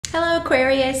Hello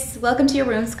Aquarius, welcome to your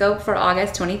RUNESCOPE for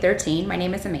August 2013. My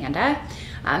name is Amanda.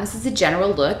 This is a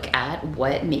general look at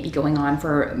what may be going on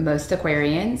for most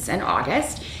Aquarians in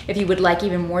August. If you would like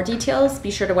even more details,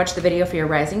 be sure to watch the video for your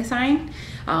rising sign.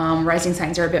 Rising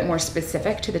signs are a bit more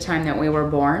specific to the time that we were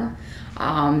born,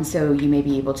 so you may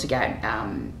be able to get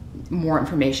more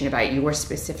information about your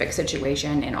specific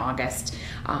situation in August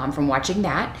from watching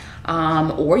that.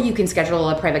 Or you can schedule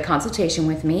a private consultation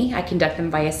with me. I conduct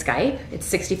them via Skype.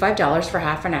 It's $65 for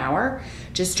half an hour.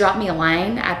 Just drop me a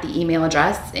line at the email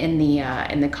address in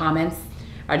the comments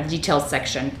or the details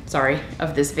section, sorry,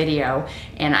 of this video,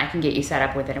 and I can get you set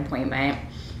up with an appointment.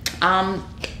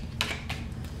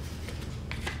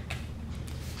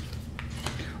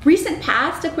 Recent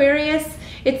past, Aquarius,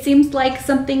 it seems like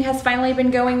something has finally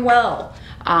been going well.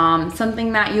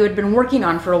 Something that you had been working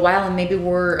on for a while and maybe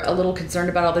were a little concerned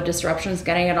about all the disruptions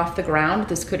getting it off the ground.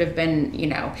 This could have been, you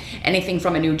know, anything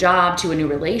from a new job to a new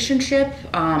relationship,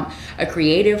 a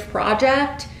creative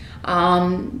project,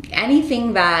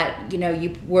 anything that, you know,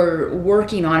 you were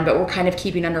working on but were kind of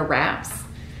keeping under wraps.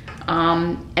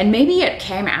 And maybe it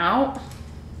came out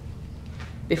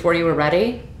before you were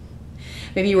ready.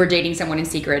 Maybe you were dating someone in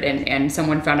secret and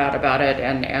someone found out about it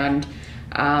and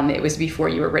it was before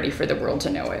you were ready for the world to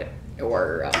know it.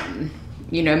 Or,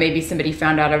 you know, maybe somebody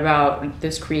found out about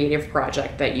this creative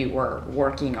project that you were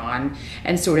working on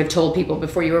and sort of told people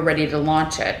before you were ready to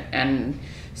launch it. And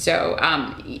so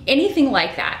anything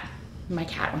like that. My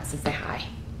cat wants to say hi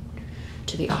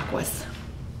to the Aquas.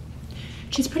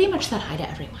 She's pretty much said hi to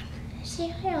everyone. Say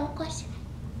hi, Aquas.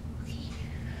 Okay.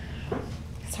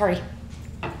 Sorry.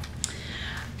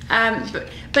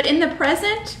 But in the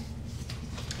present,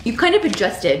 you've kind of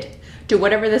adjusted to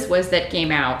whatever this was that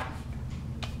came out.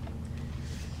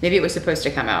 Maybe it was supposed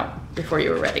to come out before you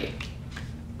were ready.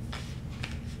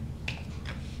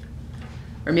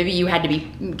 Or maybe you had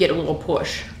to get a little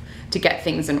push to get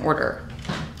things in order.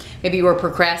 Maybe you were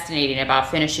procrastinating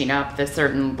about finishing up the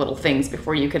certain little things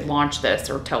before you could launch this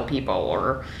or tell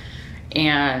people,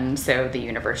 and so the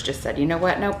universe just said, you know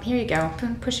what, nope, here you go,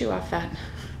 push you off that.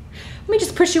 Let me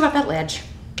just push you off that ledge.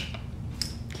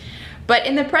 But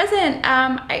in the present,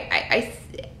 I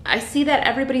see that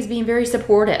everybody's being very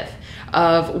supportive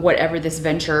of whatever this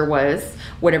venture was,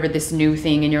 whatever this new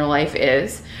thing in your life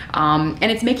is, and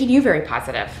it's making you very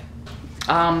positive.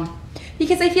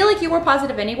 Because I feel like you were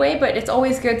positive anyway, but it's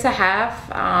always good to have,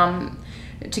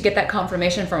 to get that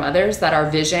confirmation from others that our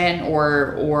vision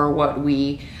or what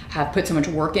we have put so much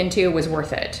work into was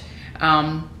worth it.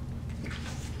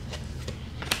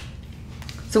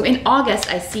 So in August,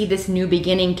 I see this new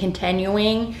beginning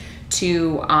continuing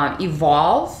to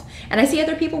evolve, and I see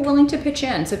other people willing to pitch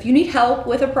in. So if you need help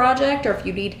with a project, or if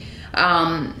you need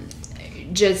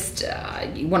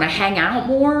you want to hang out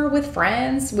more with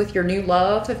friends, with your new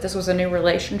love, if this was a new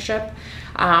relationship,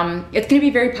 it's going to be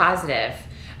very positive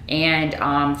and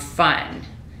fun.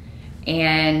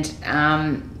 And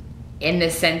in the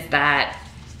sense that,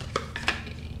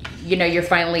 you know, you're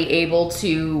finally able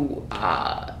to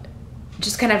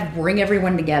just kind of bring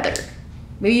everyone together.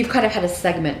 Maybe you've kind of had to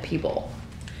segment people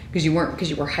because you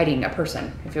were hiding a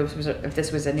person. If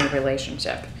this was a new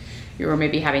relationship, you were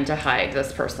maybe having to hide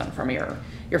this person from your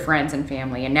friends and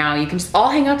family, and now you can just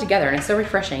all hang out together, and it's so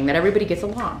refreshing that everybody gets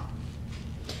along.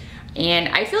 And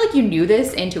I feel like you knew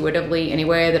this intuitively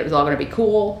anyway, that it was all going to be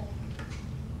cool,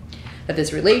 that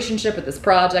this relationship with this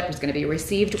project was going to be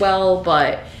received well,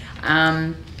 but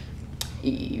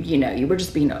you know, you were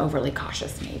just being overly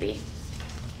cautious maybe.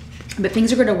 But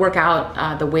things are going to work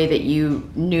out the way that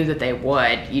you knew that they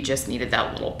would. You just needed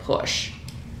that little push.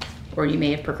 Or you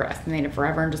may have procrastinated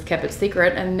forever and just kept it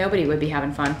secret, and nobody would be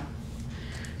having fun.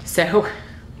 So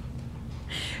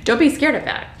don't be scared of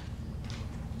that.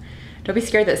 Don't be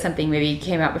scared that something maybe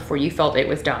came out before you felt it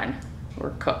was done or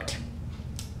cooked.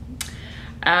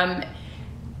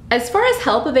 As far as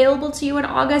help available to you in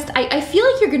August, I feel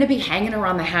like you're going to be hanging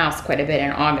around the house quite a bit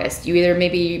in August. You either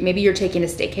maybe you're taking a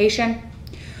staycation,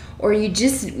 or you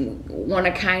just want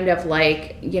to kind of,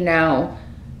 like, you know,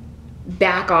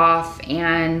 back off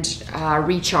and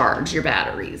recharge your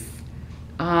batteries.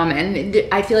 And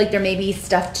I feel like there may be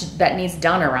stuff that needs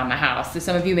done around the house. So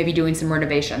some of you may be doing some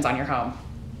renovations on your home,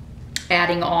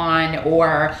 adding on,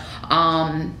 or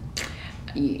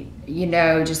you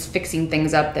know, just fixing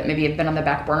things up that maybe have been on the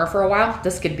back burner for a while.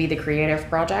 This could be the creative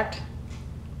project.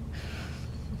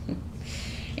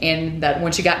 And that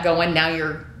once you got going, now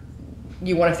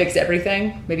you want to fix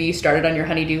everything. Maybe you started on your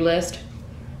honey-do list.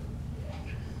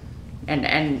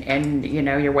 And you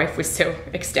know, your wife was so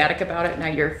ecstatic about it. Now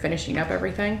you're finishing up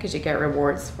everything because you get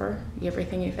rewards for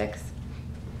everything you fix.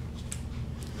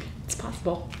 It's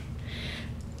possible.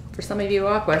 For some of you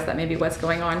Aquas, that may be what's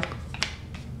going on.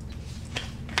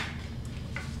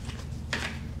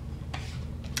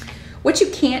 What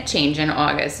you can't change in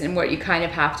August and what you kind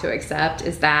of have to accept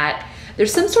is that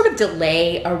there's some sort of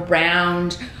delay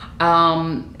around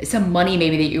some money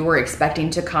maybe that you were expecting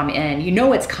to come in. You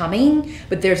know it's coming,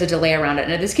 but there's a delay around it.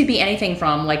 Now this could be anything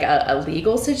from like a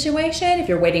legal situation, if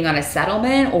you're waiting on a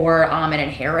settlement, or an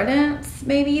inheritance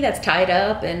maybe that's tied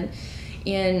up and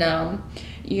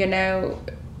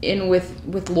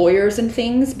with lawyers and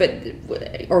things,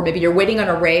 or maybe you're waiting on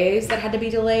a raise that had to be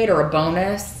delayed, or a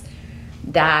bonus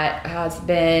that has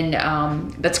been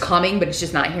that's coming, but it's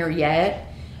just not here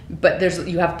yet. But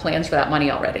you have plans for that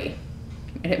money already,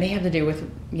 and it may have to do with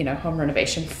home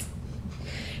renovations.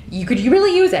 You could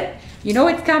really use it. You know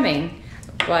it's coming,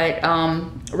 but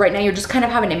right now you're just kind of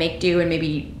having to make do and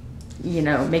maybe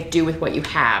make do with what you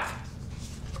have.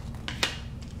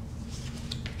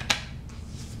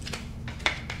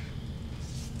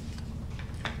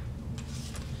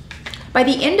 By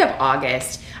the end of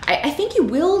August, I think you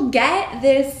will get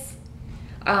this,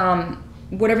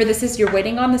 whatever this is you're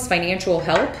waiting on, this financial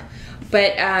help,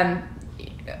 but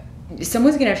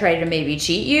someone's gonna try to maybe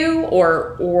cheat you,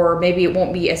 or maybe it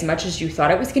won't be as much as you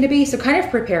thought it was gonna be, so kind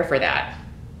of prepare for that.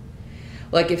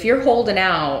 Like if you're holding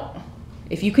out,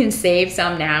 if you can save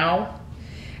some now,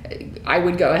 I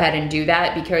would go ahead and do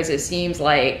that, because it seems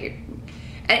like,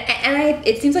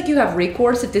 it seems like you have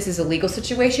recourse if this is a legal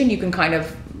situation. You can kind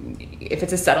of, if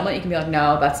it's a settlement, you can be like,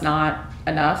 no, that's not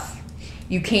enough.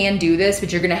 You can do this,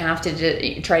 but you're gonna have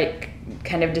to try to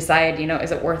kind of decide,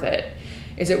 is it worth it?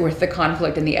 Is it worth the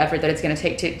conflict and the effort that it's gonna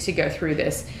take to go through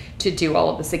this, to do all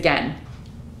of this again?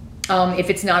 If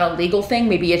it's not a legal thing,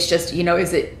 maybe it's just,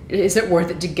 is it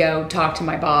worth it to go talk to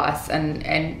my boss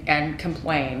and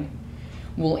complain?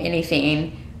 Will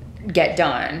anything get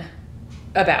done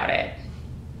about it?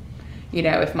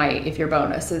 If your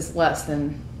bonus is less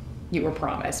than you were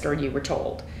promised or you were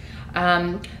told.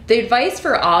 The advice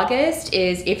for August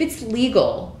is, if it's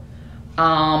legal,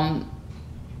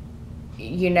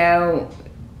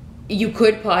 you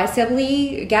could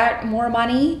possibly get more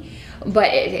money,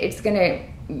 but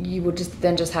you would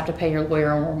just have to pay your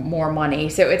lawyer more money.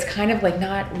 So it's kind of like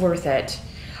not worth it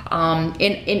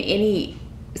in any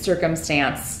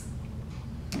circumstance.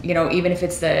 Even if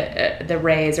it's the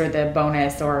raise or the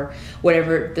bonus or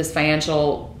whatever this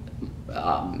financial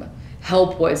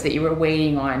help was that you were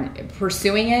waiting on,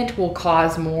 pursuing it will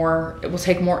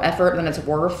take more effort than it's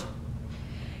worth.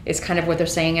 It's kind of what they're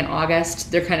saying in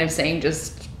August. They're kind of saying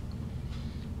just,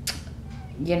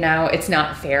 it's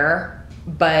not fair,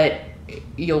 but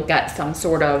you'll get some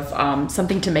sort of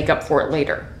something to make up for it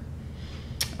later.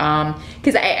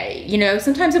 Because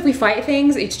sometimes if we fight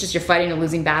things, it's just you're fighting a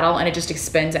losing battle, and it just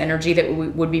expends energy that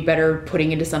would be better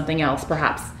putting into something else,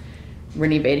 perhaps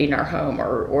renovating our home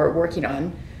or working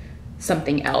on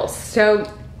something else.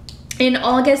 So in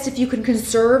August, if you can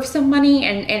conserve some money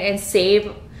and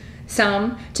save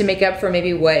some to make up for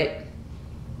maybe what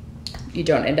you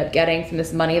don't end up getting from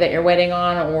this money that you're waiting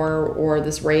on, or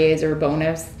this raise or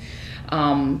bonus,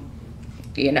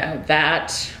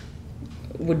 that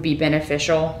would be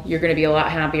beneficial. You're going to be a lot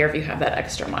happier if you have that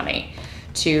extra money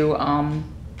to,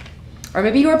 or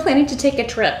maybe you are planning to take a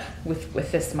trip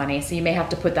with this money, so you may have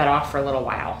to put that off for a little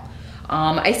while.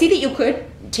 I see that you could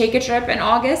take a trip in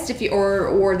August if you,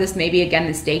 or this maybe again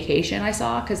this staycation I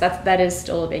saw, because that is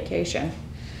still a vacation.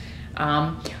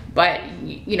 But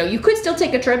you could still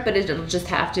take a trip, but it'll just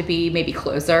have to be maybe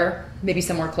closer, maybe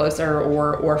somewhere closer,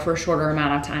 or for a shorter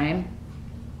amount of time.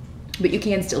 But you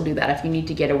can still do that if you need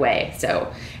to get away.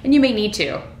 So, and you may need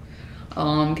to,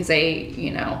 because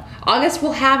August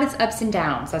will have its ups and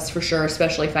downs, that's for sure,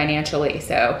 especially financially.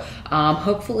 So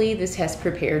hopefully this has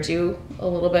prepared you a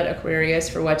little bit, Aquarius,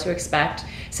 for what to expect.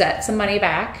 Set some money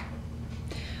back.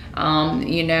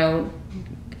 I know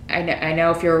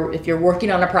if you're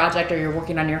working on a project or you're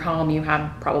working on your home, you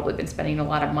have probably been spending a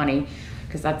lot of money,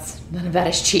 because none of that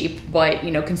is cheap. But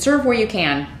conserve where you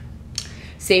can.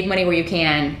 Save money where you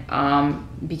can,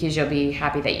 because you'll be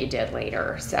happy that you did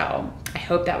later. So I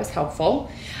hope that was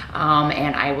helpful.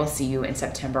 And I will see you in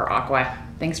September, Aqua.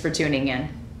 Thanks for tuning in.